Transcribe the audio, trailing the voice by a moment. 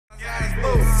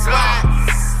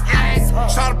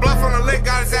Try to bluff on the lick,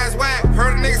 got his ass whack.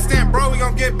 Heard a nigga stamp, bro, we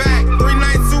gon' get back.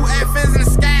 392 F's in the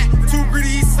scat. Too greedy,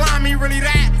 he slime, he really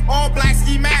that. All black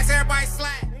ski mask, everybody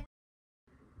slack.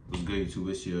 What's good, YouTube?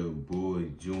 It's your boy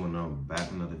Ju, and I'm back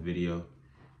with another video.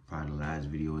 Probably the last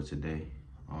video of today.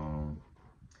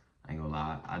 I ain't gonna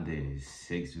lie, I did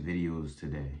 6 videos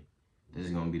today. This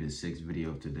is gonna be the 6th video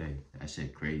of today. That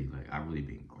shit crazy. Like, I really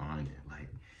been grinding. Like,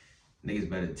 niggas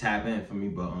better tap in for me.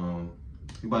 But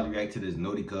we about to react to this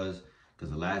Naughty Cuz,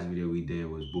 because the last video we did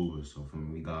was Boober. So for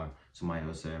me, we got somebody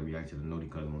else said react to the Naughty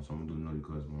Cuz one. So I'm gonna do the Naughty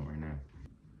Cuz one right now.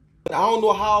 I don't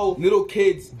know how little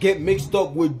kids get mixed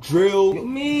up with drill.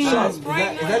 Me. Is that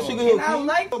SUGARHILLDOT? I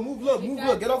like move, look,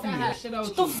 get off of me.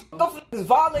 Don't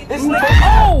violate this nigga.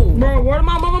 Oh, bro, word of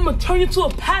my mom, I'm gonna turn you to a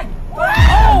pack.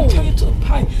 Oh, turn you to a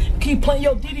pack. Keep playing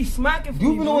your Diddy smacking.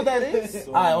 You even know what that is?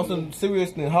 Alright, on some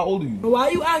serious thing. How old are you? Why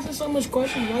you asking so much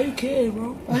questions? Why you care,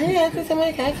 bro? Why you asking so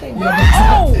much questions?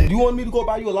 Oh, Do you want me to go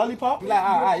buy you a lollipop? Like,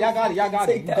 alright, y'all got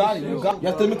it. You got it. You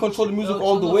have to let me control the music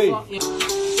all the way.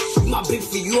 My big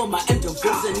for you on my end.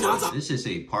 This should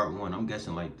say part 1. I'm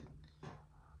guessing like,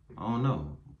 I don't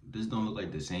know. This don't look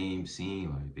like the same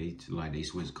scene. Like they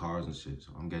switch cars and shit.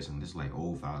 So I'm guessing this is like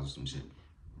old files or some shit.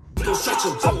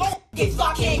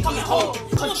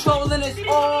 controlling this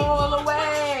all the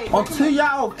way. Until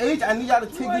y'all of age, I need y'all to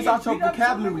take this out your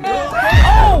vocabulary.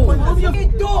 What you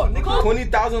doing, nigga?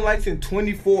 20,000 likes in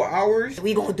 24 hours.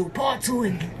 We gonna do part 2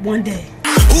 in one day.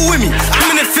 Who with me?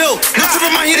 I'm in the field. Look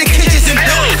over my hidden kitchens and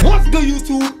bills. What's good,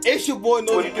 YouTube? It's your boy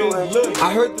Naughty Cuz. Look,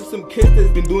 I heard there's some kids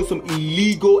that's been doing some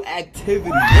illegal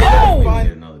activity. I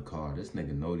need another car. This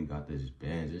nigga Naughty got this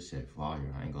Benz. This shit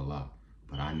fire. I ain't gonna lie.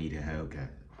 But I need a Hellcat.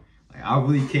 Like, I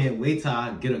really can't wait till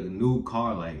I get a new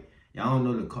car. Like, y'all don't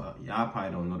know the car. Y'all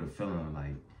probably don't know the feeling.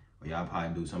 Like, or y'all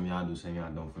probably do. Some of y'all do, some of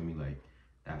y'all don't. For me, like,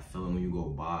 that feeling when you go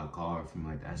buy a car. For me,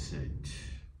 like, that shit.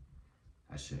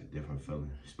 That shit, different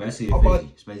feeling. Especially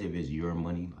if it's your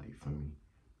money, like, for me.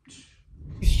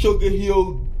 Sugar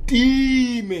Hill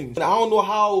demons. I don't know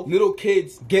how little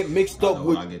kids get mixed up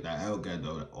with. I get that Hellcat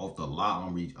though off the lot.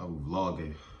 I'm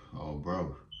vlogging. Oh,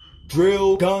 bro.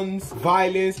 Drill, guns,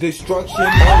 violence, destruction.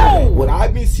 What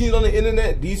I've been seeing on the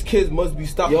internet, these kids must be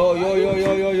stopped. Yo,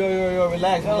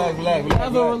 relax.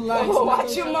 Oh,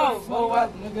 watch your mouth. Oh,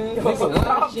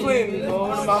 stop playing,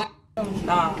 bro.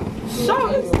 Nah.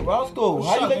 Roscoe,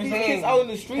 how you let these kids out in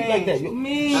the street like that?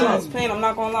 Me. It's pain, I'm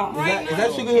not gonna lie. Is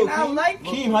that Sugar Hill Keem?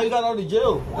 Keem, how you got out of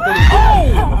jail?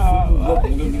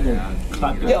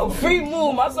 Yo, free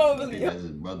move. My son was. That's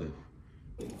his brother.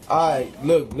 Alright,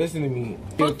 look, listen to me.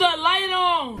 Put the light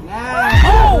on.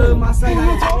 My son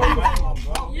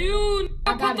You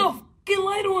put the fucking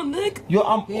light on, Nick. Yo,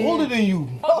 I'm older than you.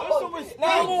 Show some respect.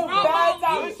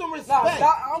 Show some respect.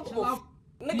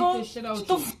 Nigga,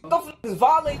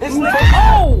 violate this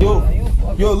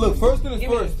nigga. Yo, look, first thing is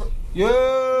first.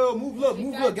 Yo, move, look,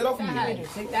 get off of me.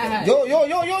 Yo,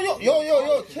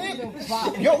 chill.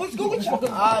 Yo, what's good with you?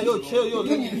 Yo, chill, yo,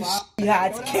 look at this. Yeah,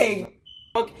 it's king.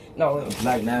 No,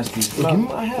 Black Nasty. Give me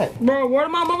my hat. Bro, word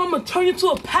of my mom, I'm gonna turn you to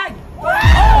a pack.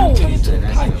 Turn you to a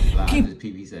pack.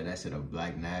 PB said that shit a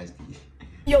Black Nasty.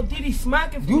 Yo, Diddy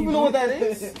smacking. You even know what that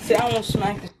is? See, I won't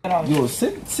smack this shit out. Yo,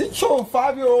 sit your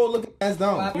 5-year-old looking ass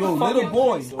down. Yo, little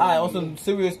boy. Alright, on some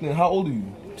serious thing, how old are you?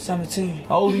 17.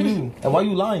 How old are you? And why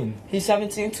you lying? He's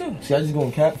 17 too. See, I just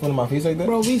gonna cap in front of my face like that?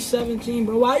 Bro, we 17,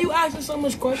 bro. Why you asking so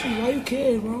much questions? Why you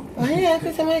care, bro? Why you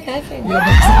asking so much questions? Why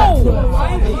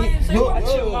you lying? Say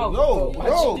watch your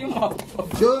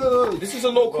mouth. Yo, this is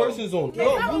a no cursing zone.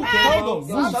 Yo, move, tell them.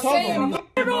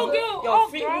 Yo,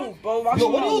 feet move, bro. Yo,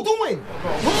 what are you doing?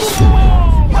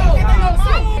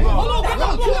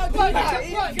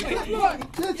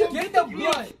 Get the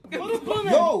blood.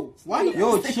 Yo, why?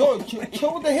 Yo, chill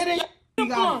with the hitting.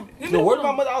 Yo, word of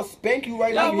my mother, I'll spank you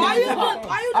right now. Why you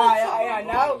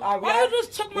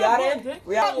just took my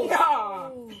blood?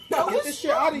 Get this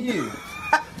shit out of here.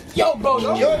 Yo, bro.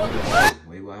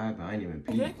 Wait, what happened? I ain't even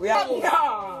peep.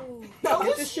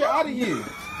 Get this shit out of here.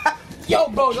 Yo,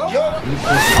 bro.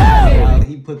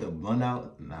 He put the blunt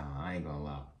out. Nah, I ain't gonna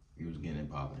lie. He was getting it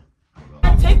popping.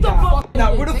 Take the blunt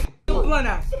out. Where the blunt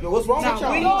at? Yo, what's wrong with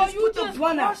y'all? No, you just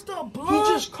crushed the blunt. You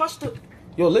just crushed it.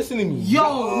 Yo, listen to me.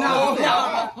 Yo, nah,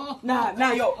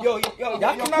 yo. Y'all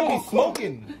cannot be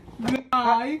smoking.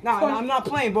 Nah, I'm not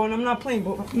playing, bro. Nah, I'm not playing.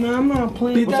 What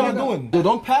y'all doing? Yo,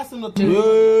 don't pass him the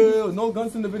Yo, no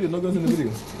guns in the video.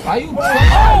 Why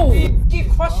you keep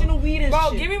crushing the weed and shit?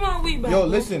 Bro, give me my weed back. Yo,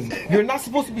 listen. You're not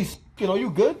supposed to be Are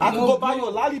you good? I can go buy you a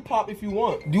lollipop if you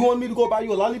want. Do you want me to go buy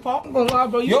you a lollipop? Bro,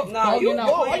 yo,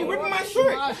 why you ripping my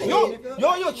shirt? Yo,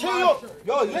 chill,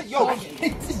 yo.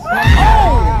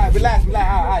 Relax.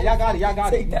 Y'all got it. Y'all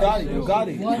got it. You got it. You got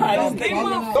it.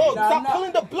 Dog, stop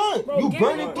pulling the blunt. You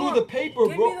burning through the paper, bro.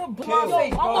 Give me the blunt. I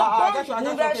got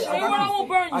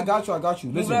you. I got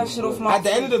you. Listen, at at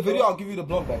the end of the video, I'll give you the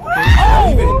blunt back. Okay?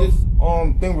 Leave it in this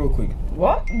thing real quick.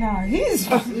 What? Nah, he's.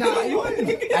 At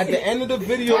the end of the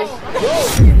video,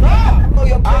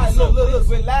 alright, look,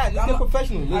 relax. Let's get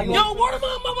professional. Yo, word of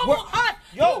my hot.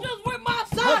 Yo, You just with my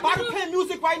side. we're about to play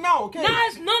music right now, okay? Nah,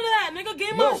 it's none of that, nigga.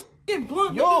 Give my shit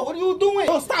blunt. Yo, what are you doing?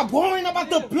 Yo, stop worrying about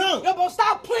the blunt. Yo, bro,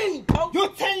 stop playing, bro. You're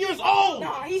 10 years old.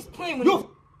 Nah, he's playing with me.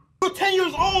 You're 10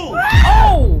 years old.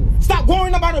 Oh! Stop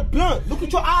worrying about a blunt. Look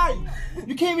at your eyes.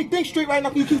 You can't even think straight right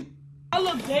now. You keep. I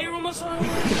look day room or something.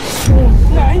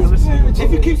 Nah, he's playing with you.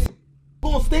 If you keep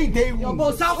gonna stay day room. Yo,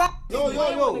 bro, stop. Yo.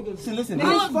 Listen.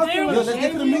 I look day room. Let's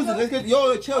get to the music. Let's get.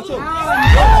 Yo, chill. Chill.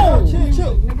 I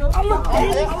look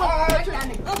day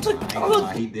room.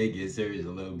 He did get serious a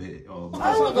little bit. You're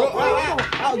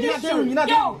not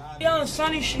there. Yo,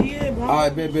 Sonny shit, yeah, bro.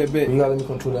 Alright, bet. You gotta let me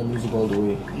control that music all the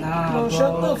way. Nah, bro,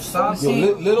 shut the fuck up. Yo,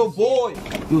 little boy.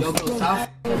 Yo, bro, stop.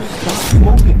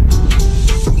 Smoking.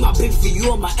 My big for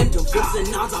you on my intervals and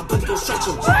now I'm about to go stretch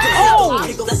them. Oh!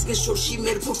 Let's get sure she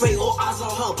made a parade, all eyes on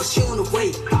her, but she on the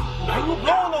way.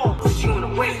 But she on the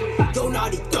way. Yo,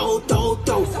 naughty, do. You can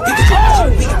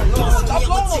we got the boss,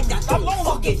 I'ma take that through.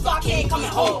 Fuck it, ain't coming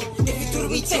home. If you do to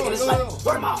me, take it, it's like,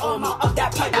 word my arm out of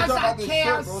that pipe.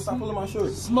 Stop pulling my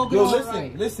shirt. Yo,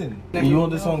 listen. You on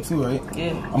this song too, right?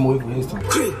 Yeah. I'm waiting for his turn.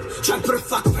 Creep, try to put a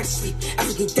fuck up her to sleep.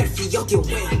 Everything dead for y'all get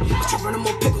away. But you run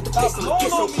more pick with the place, I'ma get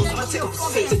so close, I'ma take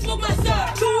off his face.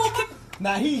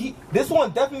 Nah, this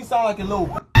one definitely sound like a little.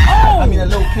 I mean, a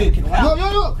little kid.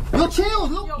 Yo, chill.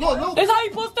 Yo. That's how you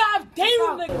supposed to have day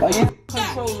room, nigga.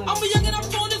 I'm a young and I'm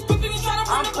throwing this grip, you try to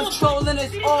run up on Controlling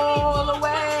this all the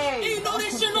way. you know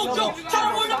this shit no joke. Try to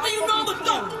run up and you know I'm a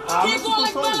dope. Can't go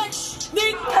like that.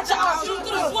 Nigga, catch your eyes, shoot to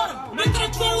the sweater. Been to the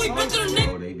 12 week, been to the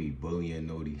nigga. Oh, they be bullying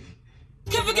Nody.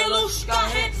 Can't forget loose,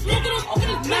 got hit, smoking on open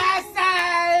his mouth.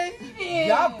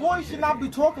 Y'all boys should not be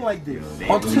talking like this.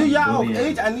 Until y'all of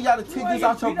age, I need y'all to take this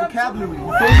out your vocabulary. You feel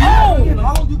me?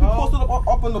 How long you be posted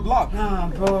up on the block? Nah,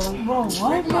 bro. Bro,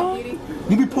 what, bro?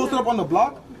 You be posted up on the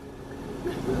block?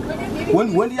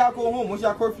 When do y'all go home? What's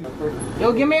y'all curfew?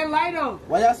 Yo, give me a lighter.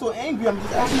 Why y'all so angry? I'm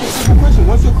just asking you a simple question.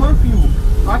 What's your curfew?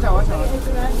 Watch out.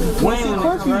 What's your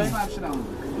curfew?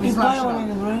 He's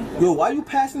playing right? Yo, why you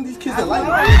passing these kids a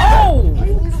lighter?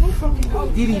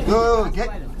 Yo,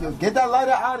 get that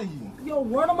lighter out of here. Yo,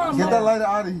 word of my Get that lighter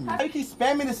out of here. Why you keep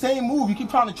spamming the same move? You keep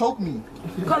trying to choke me.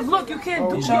 Because look, you can't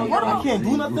do shit. I can't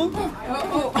do nothing.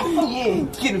 Yeah,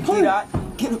 get him, D-Dot.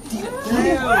 Get him,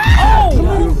 D-Dot. Oh!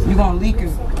 You gonna leak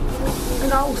him.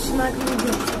 No, smack me.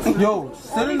 Yo,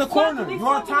 sit in the corner. You're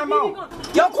on timeout.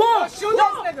 Yo, Quan, shoot this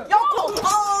nigga. Yo,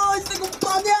 oh, this nigga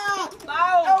bugging.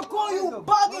 Yo, Quan, you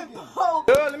bugging, bro.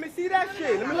 Yo, let me see that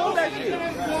shit. Let me know that shit.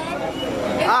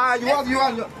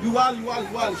 You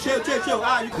wild. Chill.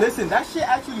 Listen, that shit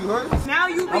actually hurts. Now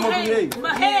you I'ma behave.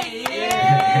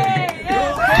 Behave.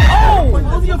 Oh!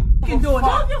 Close your fucking door.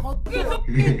 Close your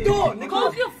fucking door, nigga.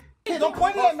 Close your Hey, don't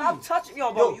point it at me. Stop touching,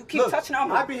 yo, bro. You keep touching it.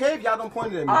 I behave, y'all don't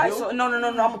point it at me. Alright, so no.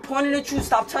 I'm pointing at you.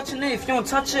 Stop touching it. If you don't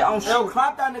touch it, I'm Yo, shoot.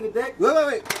 clap that nigga dick.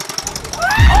 Wait.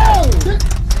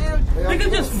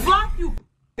 nigga just flop you.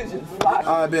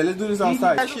 Alright, man, let's do this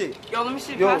outside. That shit. Yo, let me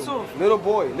see. Pass off. Little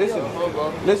boy, listen.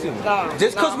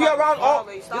 Just cause we're around all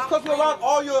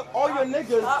your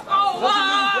niggas. Oh,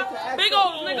 wow. Big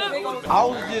old nigga. I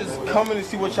was just coming to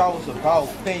see what y'all was about.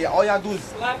 Hey, all y'all do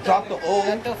is drop the O.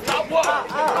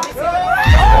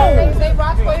 They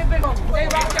rock for you, big old. They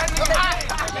rock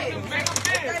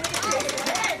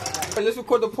Let's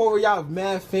record the part where y'all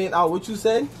mad fan out. What you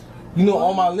said? You know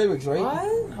all my lyrics, right?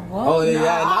 What? Oh yeah.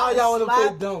 Now y'all wanna play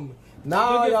dumb.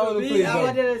 Now y'all wanna play dumb.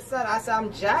 What did it say? I said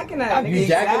I'm jacking that. You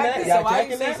jacking that? Y'all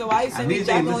jacking that? So why you say me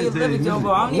jacking on your lyrics, yo,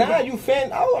 bro? Nah, you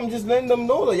fan out. I'm just letting them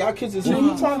know that y'all kids is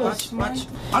you trying to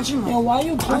Watch him. Yo, why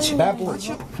you playing? bad boy.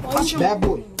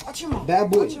 That's it.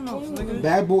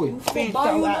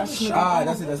 I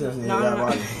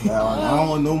don't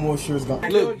want no more shirts gone.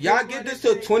 Look, y'all get this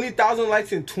to 20,000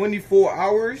 likes in 24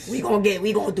 hours. We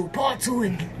gonna do part 2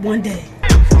 in one day.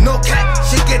 No cap,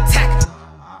 she get tacked.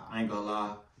 I ain't gonna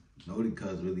lie. Nody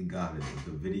cuz really got it.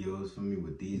 The videos for me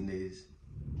with these niggas.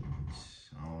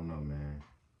 I don't know, man.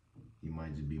 He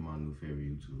might just be my new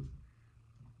favorite YouTuber.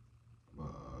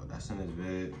 But that's in his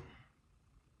vid.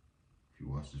 If you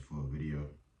watch this for a video,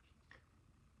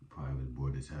 you probably was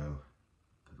bored as hell.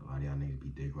 Cause a lot of y'all niggas be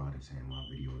dick riding saying my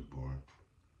video is boring.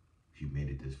 If you made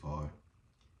it this far,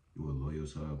 you a loyal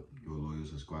sub, you a loyal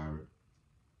subscriber.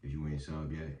 If you ain't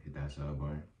sub yet, hit that sub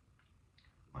button.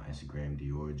 My Instagram,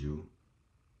 DiorJew.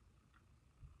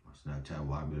 My Snapchat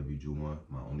YBWJew1.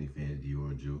 My OnlyFans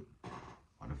DiorJew.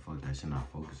 Why the fuck that shit not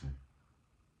focusing?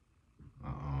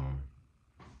 And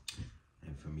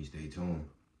for me, stay tuned.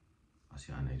 I'll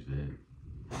see y'all next vid.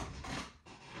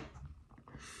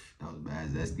 That was bad,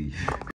 zesty.